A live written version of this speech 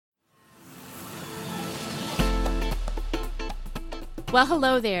Well,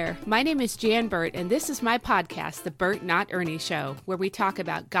 hello there. My name is Jan Burt, and this is my podcast, The Burt Not Ernie Show, where we talk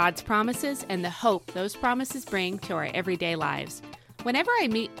about God's promises and the hope those promises bring to our everyday lives. Whenever I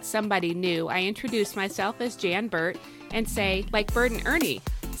meet somebody new, I introduce myself as Jan Burt and say, like Burt and Ernie,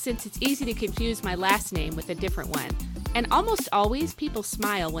 since it's easy to confuse my last name with a different one. And almost always people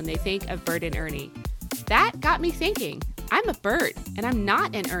smile when they think of Burt and Ernie. That got me thinking, I'm a Burt and I'm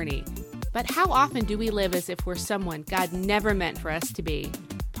not an Ernie. But how often do we live as if we're someone God never meant for us to be?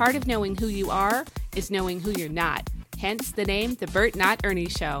 Part of knowing who you are is knowing who you're not. Hence the name, The Burt Not Ernie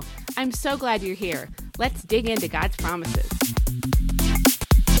Show. I'm so glad you're here. Let's dig into God's promises.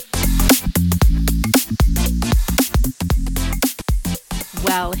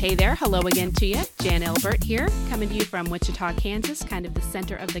 Well, hey there. Hello again to you. Jan L. Burt here, coming to you from Wichita, Kansas, kind of the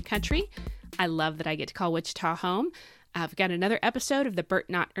center of the country. I love that I get to call Wichita home. I've got another episode of the Burt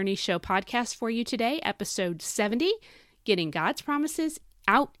Not Ernie Show podcast for you today, episode 70, getting God's promises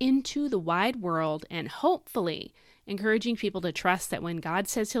out into the wide world and hopefully encouraging people to trust that when God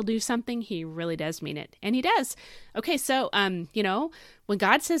says he'll do something, he really does mean it. And he does. Okay, so, when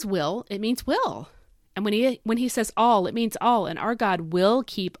God says will, it means will. And when he says all, it means all. And our God will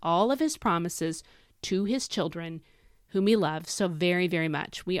keep all of his promises to his children whom he loves so very, very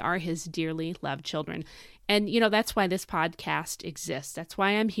much. We are his dearly loved children. And, that's why this podcast exists. That's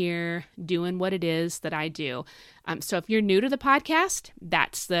why I'm here doing what it is that I do. So if you're new to the podcast,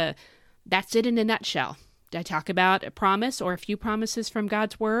 that's it in a nutshell. I talk about a promise or a few promises from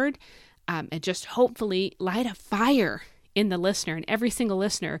God's word, and just hopefully light a fire in the listener and every single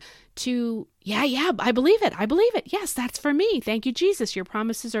listener to, I believe it. I believe it. Yes, that's for me. Thank you, Jesus. Your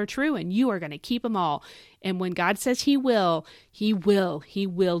promises are true and you are going to keep them all. And when God says he will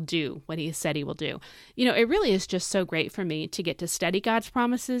do what he said he will do. It really is just so great for me to get to study God's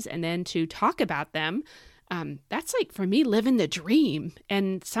promises and then to talk about them. That's like for me living the dream.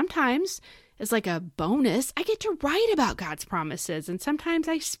 And sometimes as like a bonus, I get to write about God's promises. And sometimes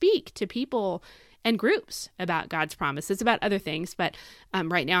I speak to people and groups about God's promises, about other things. But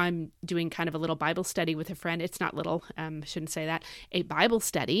right now I'm doing kind of a little Bible study with a friend. It's not little, shouldn't say that. A Bible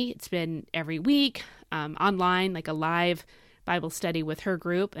study. It's been every week online, like a live Bible study with her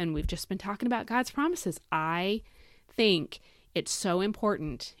group. And we've just been talking about God's promises. I think it's so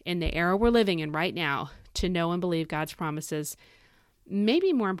important in the era we're living in right now to know and believe God's promises,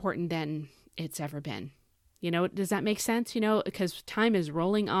 maybe more important than it's ever been. Does that make sense? Because time is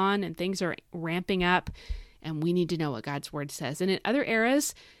rolling on and things are ramping up and we need to know what God's word says. And in other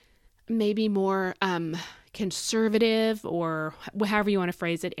eras, maybe more conservative or however you want to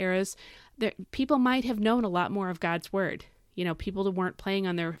phrase it, eras, people might have known a lot more of God's word. People that weren't playing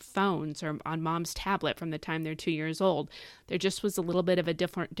on their phones or on mom's tablet from the time they're 2 years old. There just was a little bit of a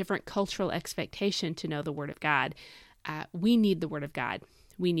different cultural expectation to know the word of God. We need the word of God.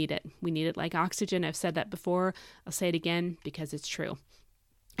 We need it. We need it like oxygen. I've said that before. I'll say it again because it's true.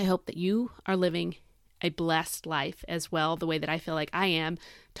 I hope that you are living a blessed life as well, the way that I feel like I am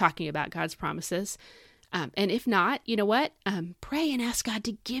talking about God's promises. And if not, you know what? Pray and ask God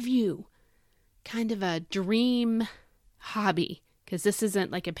to give you kind of a dream hobby, because this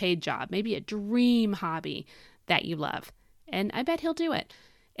isn't like a paid job, maybe a dream hobby that you love. And I bet he'll do it.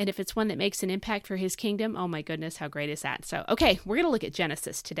 And if it's one that makes an impact for his kingdom, oh my goodness, how great is that? So, okay, we're going to look at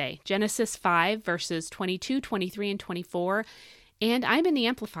Genesis today. Genesis 5, verses 22, 23, and 24. And I'm in the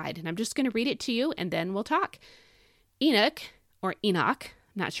Amplified, and I'm just going to read it to you, and then we'll talk. Enoch,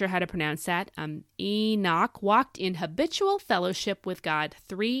 not sure how to pronounce that. Enoch walked in habitual fellowship with God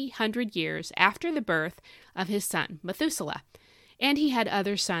 300 years after the birth of his son, Methuselah. And he had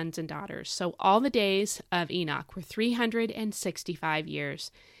other sons and daughters. So all the days of Enoch were 365 years.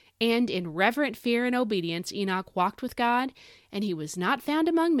 And in reverent fear and obedience, Enoch walked with God, and he was not found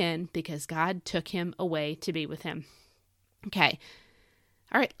among men because God took him away to be with him. Okay.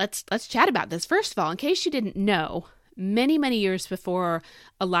 All right, let's chat about this. First of all, in case you didn't know, many, many years before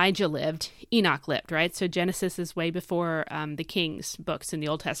Elijah lived, Enoch lived, right? So Genesis is way before the Kings books in the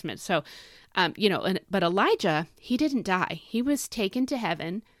Old Testament. So, but Elijah, he didn't die. He was taken to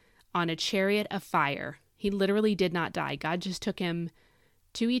heaven on a chariot of fire. He literally did not die. God just took him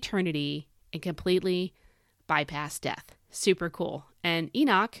to eternity and completely bypassed death. Super cool. And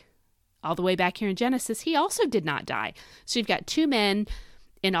Enoch, all the way back here in Genesis, he also did not die. So you've got two men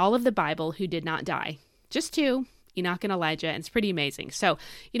in all of the Bible who did not die. Just two. Enoch and Elijah, and it's pretty amazing. So,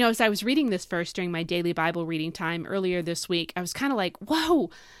 as I was reading this verse during my daily Bible reading time earlier this week, I was kind of like, whoa,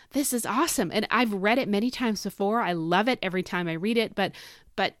 this is awesome. And I've read it many times before. I love it every time I read it. But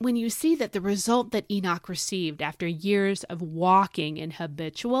when you see that the result that Enoch received after years of walking in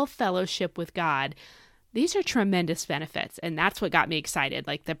habitual fellowship with God, These are tremendous benefits, and that's what got me excited.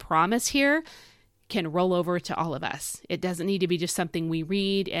 Like the promise here can roll over to all of us. It doesn't need to be just something we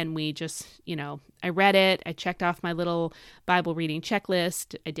read and we just, I read it, I checked off my little Bible reading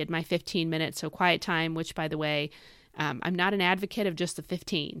checklist, I did my 15 minutes, so quiet time, which by the way, I'm not an advocate of just the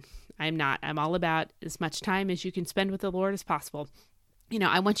 15. I'm not. I'm all about as much time as you can spend with the Lord as possible.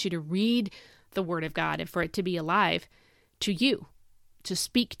 I want you to read the Word of God and for it to be alive to you, to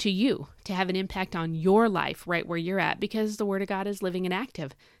speak to you, to have an impact on your life right where you're at, because the Word of God is living and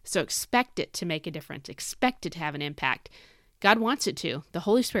active. So expect it to make a difference. Expect it to have an impact. God wants it to. The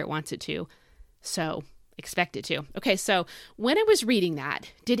Holy Spirit wants it to. So expect it to. Okay, so when I was reading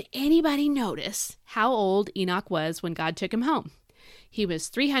that, did anybody notice how old Enoch was when God took him home? He was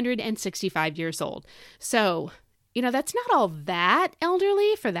 365 years old. So, that's not all that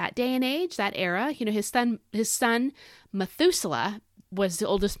elderly for that day and age, that era. His son Methuselah was the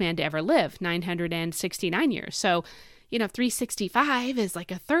oldest man to ever live, 969 years. So, 365 is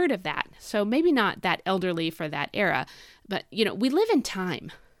like a third of that. So maybe not that elderly for that era, but, we live in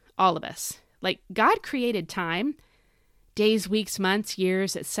time, all of us. Like God created time, days, weeks, months,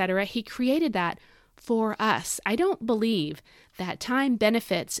 years, etc. He created that for us. I don't believe that time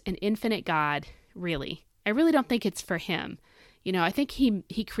benefits an infinite God, really. I really don't think it's for him. I think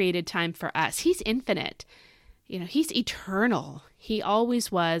he created time for us. He's infinite. He's eternal. He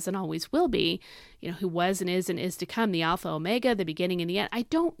always was and always will be, who was and is to come, the Alpha, Omega, the beginning and the end. I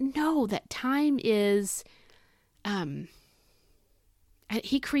don't know that time is,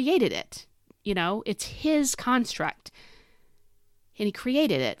 he created it, it's his construct and he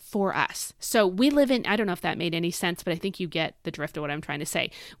created it for us. So we live in, I don't know if that made any sense, but I think you get the drift of what I'm trying to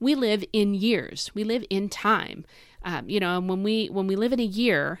say. We live in years. We live in time. And when we live in a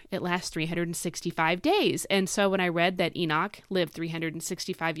year, it lasts 365 days. And so when I read that Enoch lived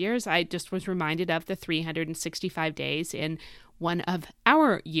 365 years, I just was reminded of the 365 days in one of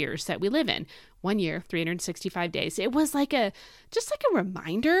our years that we live in. 1 year, 365 days. It was just like a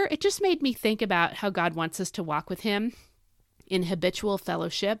reminder. It just made me think about how God wants us to walk with him in habitual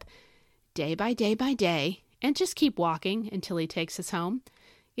fellowship, day by day by day, and just keep walking until he takes us home.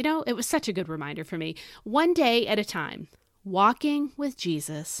 It was such a good reminder for me. One day at a time, walking with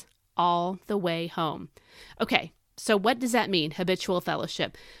Jesus all the way home. Okay, so what does that mean, habitual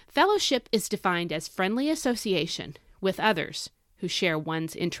fellowship? Fellowship is defined as friendly association with others who share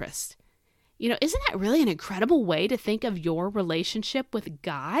one's interests. Isn't that really an incredible way to think of your relationship with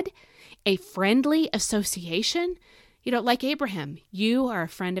God? A friendly association? Like Abraham, you are a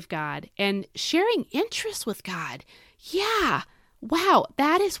friend of God and sharing interests with God. Yeah. Wow,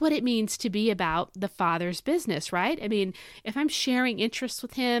 that is what it means to be about the Father's business, right? I mean, if I'm sharing interests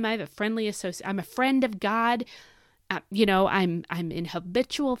with him, I have a friendly associate. I'm a friend of God. I'm in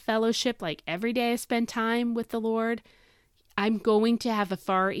habitual fellowship. Like every day I spend time with the Lord, I'm going to have a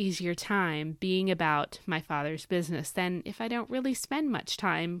far easier time being about my Father's business than if I don't really spend much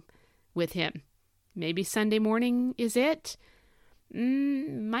time with him. Maybe Sunday morning is it.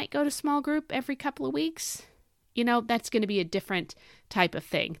 Might go to small group every couple of weeks. That's going to be a different type of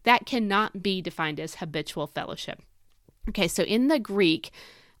thing. That cannot be defined as habitual fellowship. Okay, so in the Greek,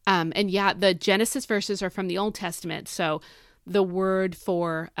 the Genesis verses are from the Old Testament. So the word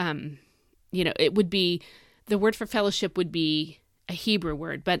for, it would be, the word for fellowship would be a Hebrew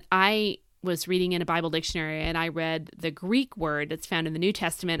word. But I was reading in a Bible dictionary and I read the Greek word that's found in the New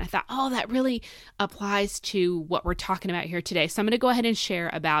Testament. I thought, that really applies to what we're talking about here today. So I'm going to go ahead and share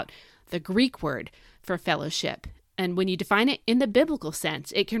about the Greek word for fellowship. And when you define it in the biblical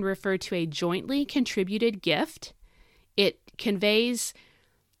sense, it can refer to a jointly contributed gift. It conveys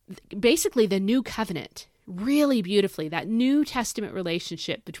basically the new covenant, really beautifully, that New Testament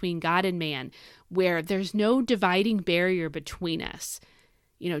relationship between God and man, where there's no dividing barrier between us.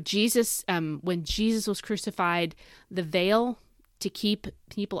 Jesus, when Jesus was crucified, the veil to keep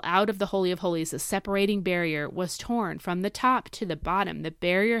people out of the Holy of Holies, the separating barrier, was torn from the top to the bottom. The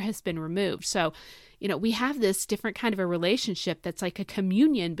barrier has been removed. So, we have this different kind of a relationship that's like a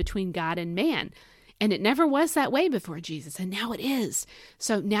communion between God and man. And it never was that way before Jesus, and now it is.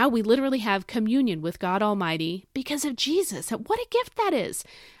 So now we literally have communion with God Almighty because of Jesus. What a gift that is.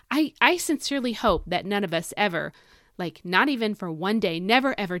 I sincerely hope that none of us ever, not even for one day,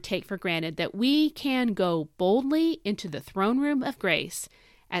 never ever take for granted that we can go boldly into the throne room of grace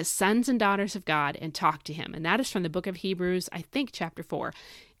as sons and daughters of God and talk to him. And that is from the book of Hebrews, I think chapter 4.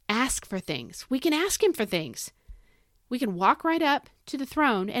 Ask for things. We can ask him for things. We can walk right up to the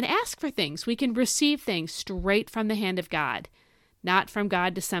throne and ask for things. We can receive things straight from the hand of God, not from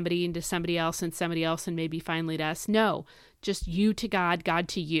God to somebody and to somebody else and maybe finally to us. No, just you to God, God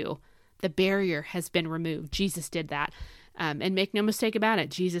to you. The barrier has been removed. Jesus did that. And make no mistake about it,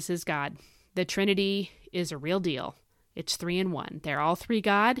 Jesus is God. The Trinity is a real deal. It's 3 in 1. They're all 3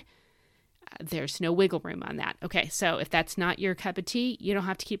 God. There's no wiggle room on that. Okay, so if that's not your cup of tea, you don't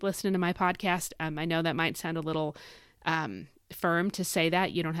have to keep listening to my podcast. I know that might sound a little firm to say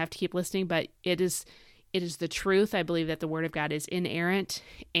that. You don't have to keep listening, but it is the truth. I believe that the Word of God is inerrant,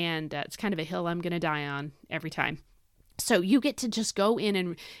 and it's kind of a hill I'm going to die on every time. So you get to just go in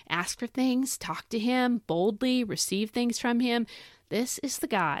and ask for things, talk to Him boldly, receive things from Him. This is the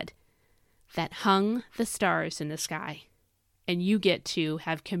God that hung the stars in the sky, and you get to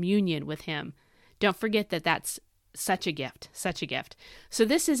have communion with Him. Don't forget that that's such a gift, such a gift. So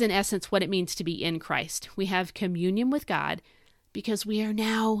this is in essence what it means to be in Christ. We have communion with God because we are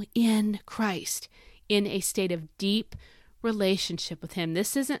now in Christ, in a state of deep relationship with Him.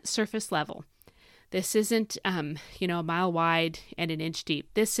 This isn't surface level. This isn't, a mile wide and an inch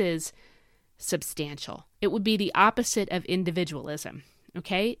deep. This is substantial. It would be the opposite of individualism.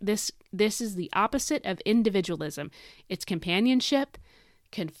 Okay, this is the opposite of individualism. It's companionship,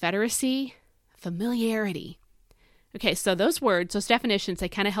 confederacy, familiarity. Okay, so those words, those definitions, they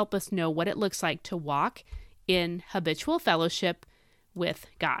kind of help us know what it looks like to walk in habitual fellowship with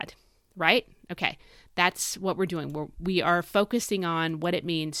God, right? Okay, that's what we're doing. We are focusing on what it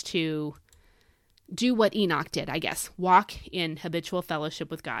means to do what Enoch did, I guess. Walk in habitual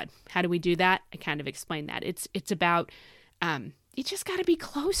fellowship with God. How do we do that? I kind of explained that. It's about... you just got to be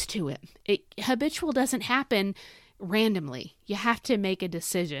close to Him. Habitual doesn't happen randomly. You have to make a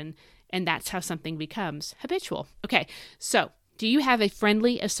decision, and that's how something becomes habitual. Okay, so do you have a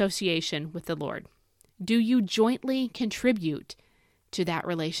friendly association with the Lord? Do you jointly contribute to that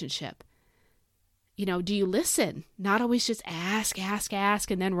relationship? Do you listen? Not always just ask,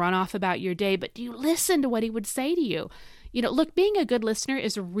 and then run off about your day, but do you listen to what He would say to you? Look, being a good listener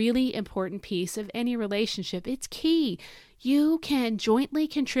is a really important piece of any relationship. It's key. You can jointly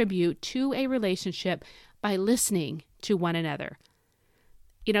contribute to a relationship by listening to one another.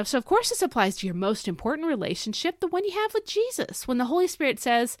 So of course this applies to your most important relationship, the one you have with Jesus. When the Holy Spirit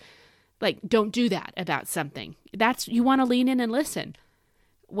says, don't do that about something, you want to lean in and listen.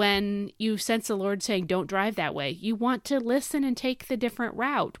 When you sense the Lord saying, don't drive that way, you want to listen and take the different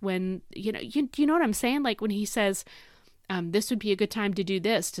route. When, you know what I'm saying? Like when He says, this would be a good time to do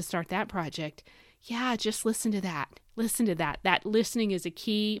this, to start that project. Yeah, just listen to that. Listen to that. That listening is a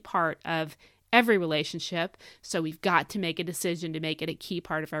key part of every relationship. So we've got to make a decision to make it a key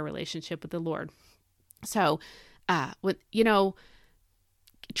part of our relationship with the Lord. So, I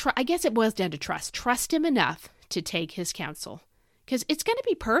guess it boils down to trust. Trust Him enough to take His counsel. Because it's going to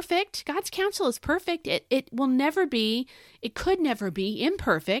be perfect. God's counsel is perfect. It could never be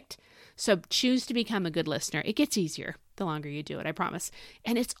imperfect. So choose to become a good listener. It gets easier the longer you do it, I promise.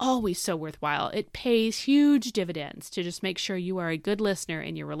 And it's always so worthwhile. It pays huge dividends to just make sure you are a good listener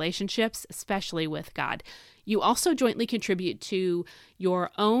in your relationships, especially with God. You also jointly contribute to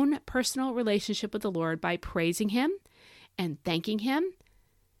your own personal relationship with the Lord by praising Him and thanking Him,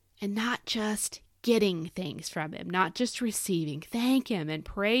 and not just getting things from Him, not just receiving. Thank Him and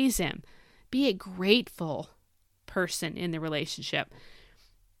praise Him. Be a grateful person in the relationship.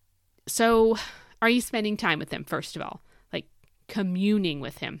 So, are you spending time with Him, first of all? Like communing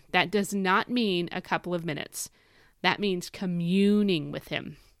with Him. That does not mean a couple of minutes. That means communing with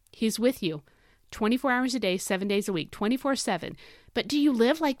Him. He's with you 24 hours a day, 7 days a week, 24/7. But do you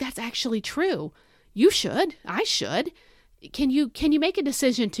live like that's actually true? You should. I should. Can you make a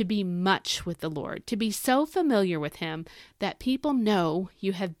decision to be much with the Lord, to be so familiar with Him that people know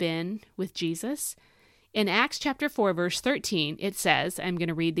you have been with Jesus? In Acts chapter 4, verse 13, it says, I'm going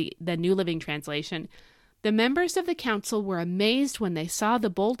to read the New Living Translation, "The members of the council were amazed when they saw the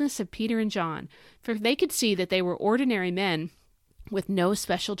boldness of Peter and John, for they could see that they were ordinary men with no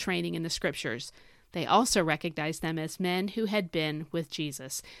special training in the Scriptures. They also recognized them as men who had been with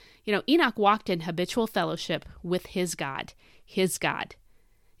Jesus." Enoch walked in habitual fellowship with his God. His God.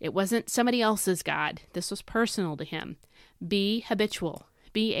 It wasn't somebody else's God. This was personal to him. Be habitual.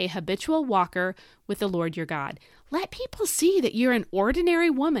 Be a habitual walker with the Lord your God. Let people see that you're an ordinary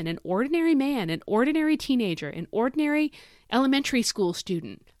woman, an ordinary man, an ordinary teenager, an ordinary elementary school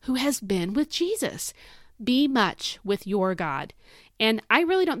student who has been with Jesus. Be much with your God. And I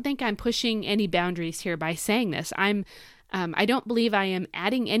really don't think I'm pushing any boundaries here by saying this. I don't believe I am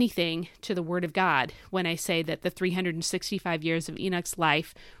adding anything to the Word of God when I say that the 365 years of Enoch's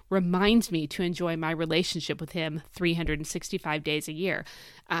life reminds me to enjoy my relationship with Him 365 days a year.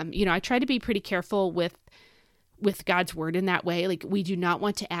 I try to be pretty careful with God's Word in that way. Like, we do not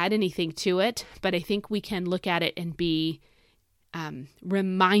want to add anything to it, but I think we can look at it and be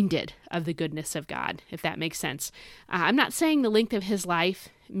reminded of the goodness of God, if that makes sense. I'm not saying the length of his life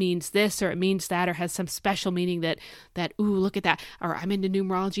means this or it means that or has some special meaning that ooh, look at that, or I'm into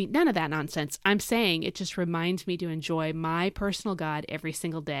numerology. None of that nonsense. I'm saying it just reminds me to enjoy my personal God every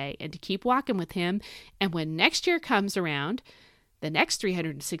single day and to keep walking with him. And when next year comes around, the next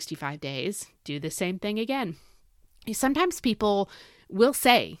 365 days, do the same thing again. Sometimes people will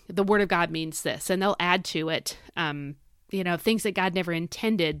say the word of God means this, and they'll add to it, things that God never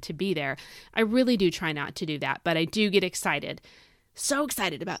intended to be there. I really do try not to do that, but I do get excited. So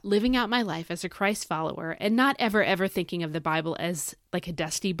excited about living out my life as a Christ follower and not ever thinking of the Bible as like a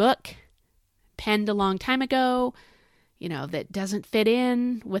dusty book penned a long time ago, that doesn't fit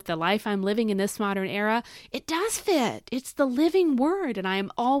in with the life I'm living in this modern era. It does fit. It's the living word, and I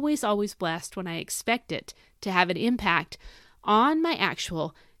am always blessed when I expect it to have an impact on my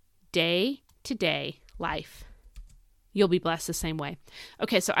actual day-to-day life. You'll be blessed the same way.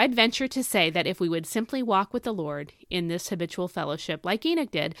 Okay, so I'd venture to say that if we would simply walk with the Lord in this habitual fellowship like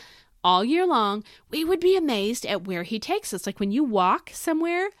Enoch did all year long, we would be amazed at where he takes us. Like when you walk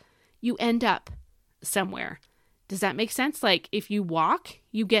somewhere, you end up somewhere. Does that make sense? Like if you walk,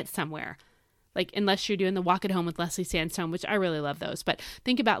 you get somewhere. Like unless you're doing the Walk at Home with Leslie Sandstone, which I really love those. But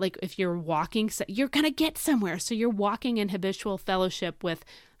think about like if you're walking, you're going to get somewhere. So you're walking in habitual fellowship with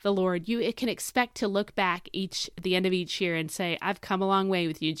the Lord. You can expect to look back at the end of each year and say, I've come a long way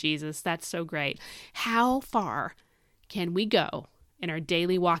with you, Jesus. That's so great. How far can we go in our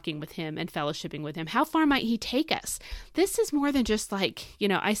daily walking with him and fellowshipping with him? How far might he take us? This is more than just like,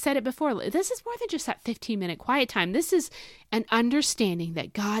 I said it before, this is more than just that 15-minute quiet time. This is an understanding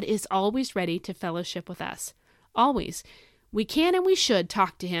that God is always ready to fellowship with us. Always. We can and we should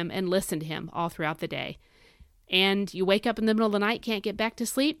talk to him and listen to him all throughout the day. And you wake up in the middle of the night, can't get back to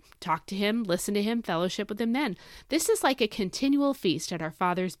sleep, talk to him, listen to him, fellowship with him then. This is like a continual feast at our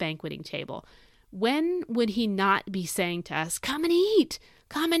Father's banqueting table. When would he not be saying to us, come and eat,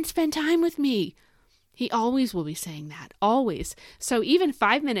 come and spend time with me? He always will be saying that, always. So even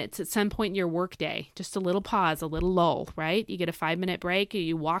 5 minutes at some point in your workday, just a little pause, a little lull, right? You get a 5-minute break,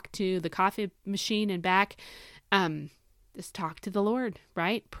 you walk to the coffee machine and back. Just talk to the Lord,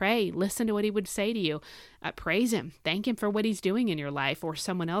 right? Pray, listen to what he would say to you. Praise him, thank him for what he's doing in your life or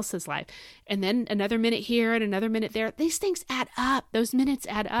someone else's life. And then another minute here and another minute there. These things add up. Those minutes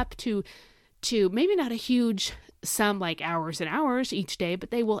add up to maybe not a huge sum like hours and hours each day,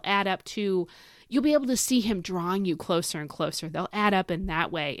 but they will add up to, you'll be able to see him drawing you closer and closer. They'll add up in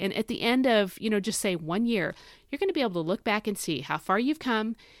that way. And at the end of, just say 1 year, you're going to be able to look back and see how far you've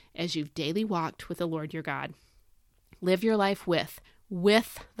come as you've daily walked with the Lord your God. Live your life with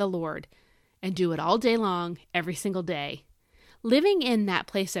the Lord and do it all day long, every single day. Living in that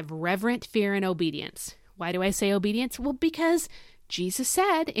place of reverent fear and obedience. Why do I say obedience? Well, because Jesus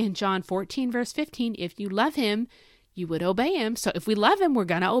said in John 14, verse 15, if you love him, you would obey him. So if we love him, we're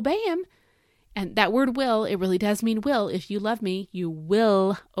going to obey him. And that word will, it really does mean will. If you love me, you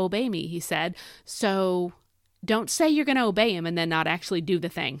will obey me, he said. So don't say you're going to obey him and then not actually do the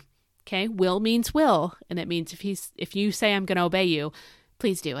thing. Okay, will means will, and it means if you say I'm going to obey you,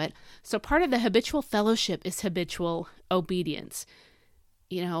 please do it. So part of the habitual fellowship is habitual obedience.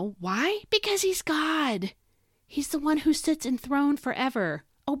 Why? Because he's God. He's the one who sits enthroned forever.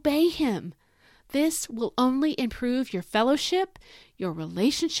 Obey him. This will only improve your fellowship, your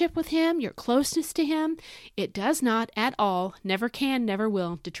relationship with him, your closeness to him. It does not at all, never can, never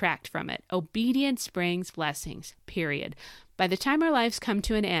will detract from it. Obedience brings blessings, period. By the time our lives come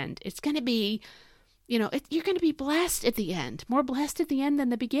to an end, it's going to be, you're going to be blessed at the end, more blessed at the end than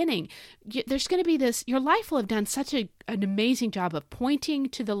the beginning. There's going to be this, your life will have done such an amazing job of pointing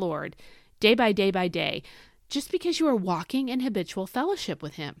to the Lord day by day by day, just because you are walking in habitual fellowship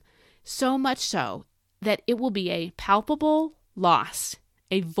with him. So much so that it will be a palpable loss,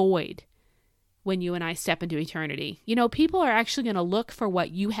 a void, when you and I step into eternity. People are actually going to look for what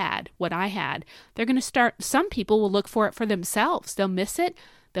you had, what I had. They're going to some people will look for it for themselves. They'll miss it.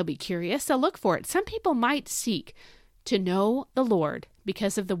 They'll be curious. They'll look for it. Some people might seek to know the Lord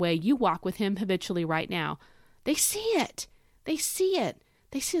because of the way you walk with him habitually right now. They see it. They see it.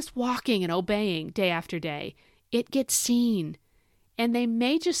 They see us walking and obeying day after day. It gets seen. And they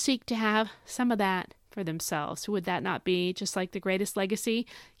may just seek to have some of that for themselves. Would that not be just like the greatest legacy?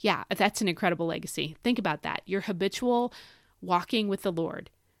 Yeah, that's an incredible legacy. Think about that. Your habitual walking with the Lord.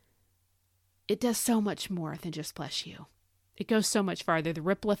 It does so much more than just bless you. It goes so much farther. The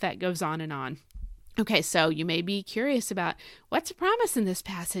ripple effect goes on and on. Okay, so you may be curious about what's a promise in this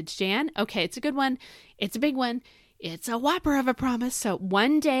passage, Jan? Okay, it's a good one. It's a big one. It's a whopper of a promise. So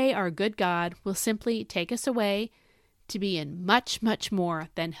one day our good God will simply take us away to be in much, much more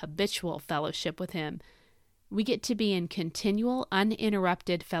than habitual fellowship with him. We get to be in continual,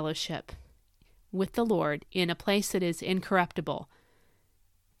 uninterrupted fellowship with the Lord in a place that is incorruptible,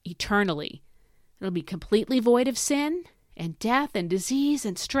 eternally. It'll be completely void of sin and death and disease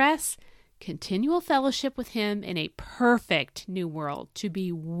and stress. Continual fellowship with him in a perfect new world, to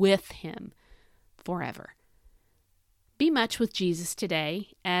be with him forever. Be much with Jesus today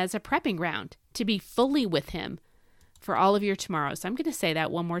as a prepping ground, to be fully with him for all of your tomorrows. I'm going to say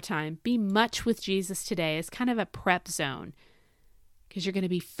that one more time. Be much with Jesus today as kind of a prep zone, because you're going to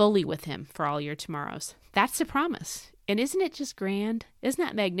be fully with him for all your tomorrows. That's the promise. And isn't it just grand? Isn't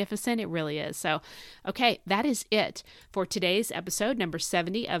that magnificent? It really is. So, okay, that is it for today's episode, number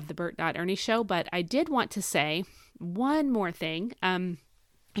 70 of the Bert Not Ernie Show. But I did want to say one more thing. I'm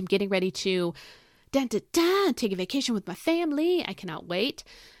getting ready to take a vacation with my family. I cannot wait.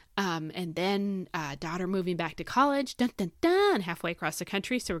 And then daughter moving back to college, halfway across the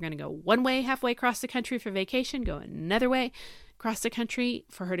country. So we're going to go one way halfway across the country for vacation, go another way across the country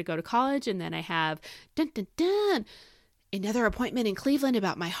for her to go to college. And then I have another appointment in Cleveland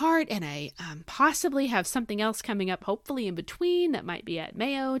about my heart. And I possibly have something else coming up, hopefully in between, that might be at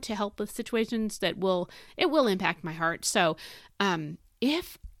Mayo to help with situations that will impact my heart. So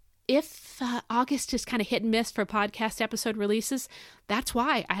if August is kind of hit and miss for podcast episode releases, that's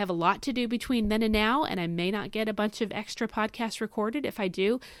why. I have a lot to do between then and now, and I may not get a bunch of extra podcasts recorded. If I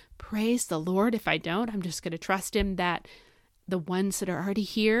do, praise the Lord. If I don't, I'm just going to trust him that the ones that are already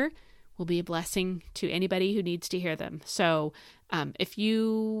here will be a blessing to anybody who needs to hear them. So if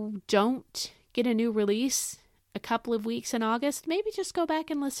you don't get a new release a couple of weeks in August, maybe just go back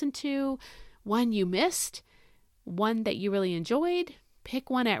and listen to one you missed, one that you really enjoyed. Pick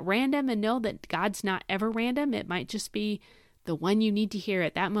one at random and know that God's not ever random. It might just be the one you need to hear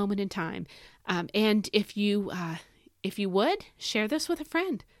at that moment in time. And if you would, share this with a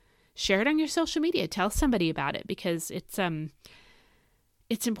friend. Share it on your social media. Tell somebody about it, because it's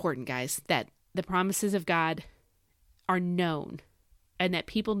important, guys, that the promises of God are known and that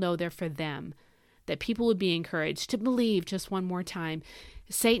people know they're for them, that people would be encouraged to believe just one more time.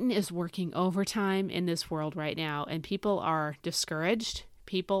 Satan is working overtime in this world right now, and people are discouraged.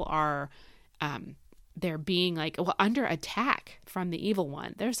 People are, they're being under attack from the evil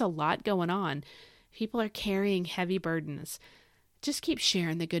one. There's a lot going on. People are carrying heavy burdens. Just keep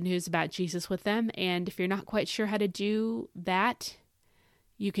sharing the good news about Jesus with them. And if you're not quite sure how to do that,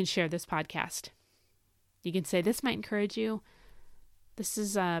 you can share this podcast. You can say, this might encourage you. This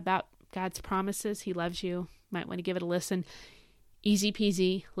is about God's promises. He loves you. Might want to give it a listen. Easy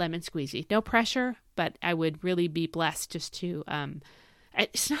peasy, lemon squeezy. No pressure, but I would really be blessed just to,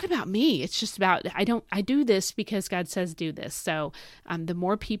 it's not about me. It's just about, I do this because God says do this. So the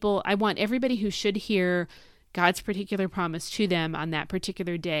more people, I want everybody who should hear God's particular promise to them on that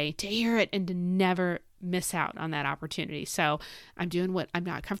particular day to hear it and to never miss out on that opportunity. So I'm doing what I'm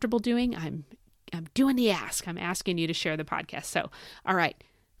not comfortable doing. I'm doing the ask. I'm asking you to share the podcast. So, all right,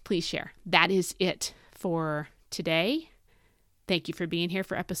 please share. That is it for today. Thank you for being here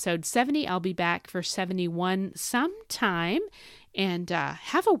for episode 70. I'll be back for 71 sometime. And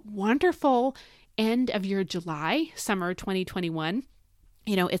have a wonderful end of your July, summer 2021.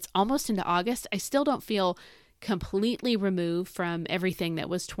 You know, it's almost into August. I still don't feel completely removed from everything that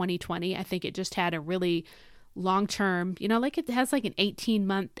was 2020. I think it just had a really long-term, it has an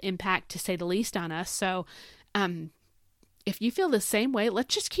 18-month impact, to say the least, on us. So if you feel the same way,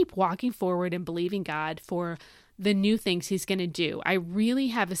 let's just keep walking forward and believing God for the new things he's going to do. I really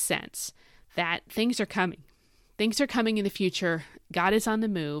have a sense that things are coming. Things are coming in the future. God is on the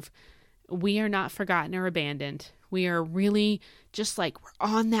move. We are not forgotten or abandoned. We are really just we're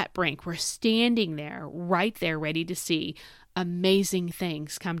on that brink. We're standing there, right there, ready to see amazing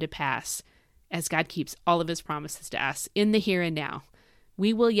things come to pass as God keeps all of his promises to us in the here and now.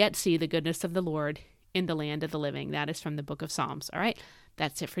 We will yet see the goodness of the Lord in the land of the living. That is from the book of Psalms. All right,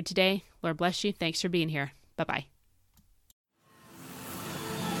 that's it for today. Lord bless you. Thanks for being here. Bye-bye.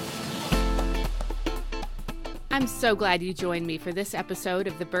 I'm so glad you joined me for this episode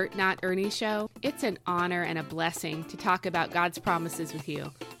of the Bert Not Ernie Show. It's an honor and a blessing to talk about God's promises with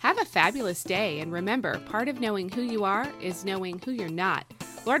you. Have a fabulous day, and remember, part of knowing who you are is knowing who you're not.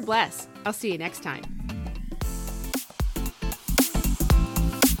 Lord bless. I'll see you next time.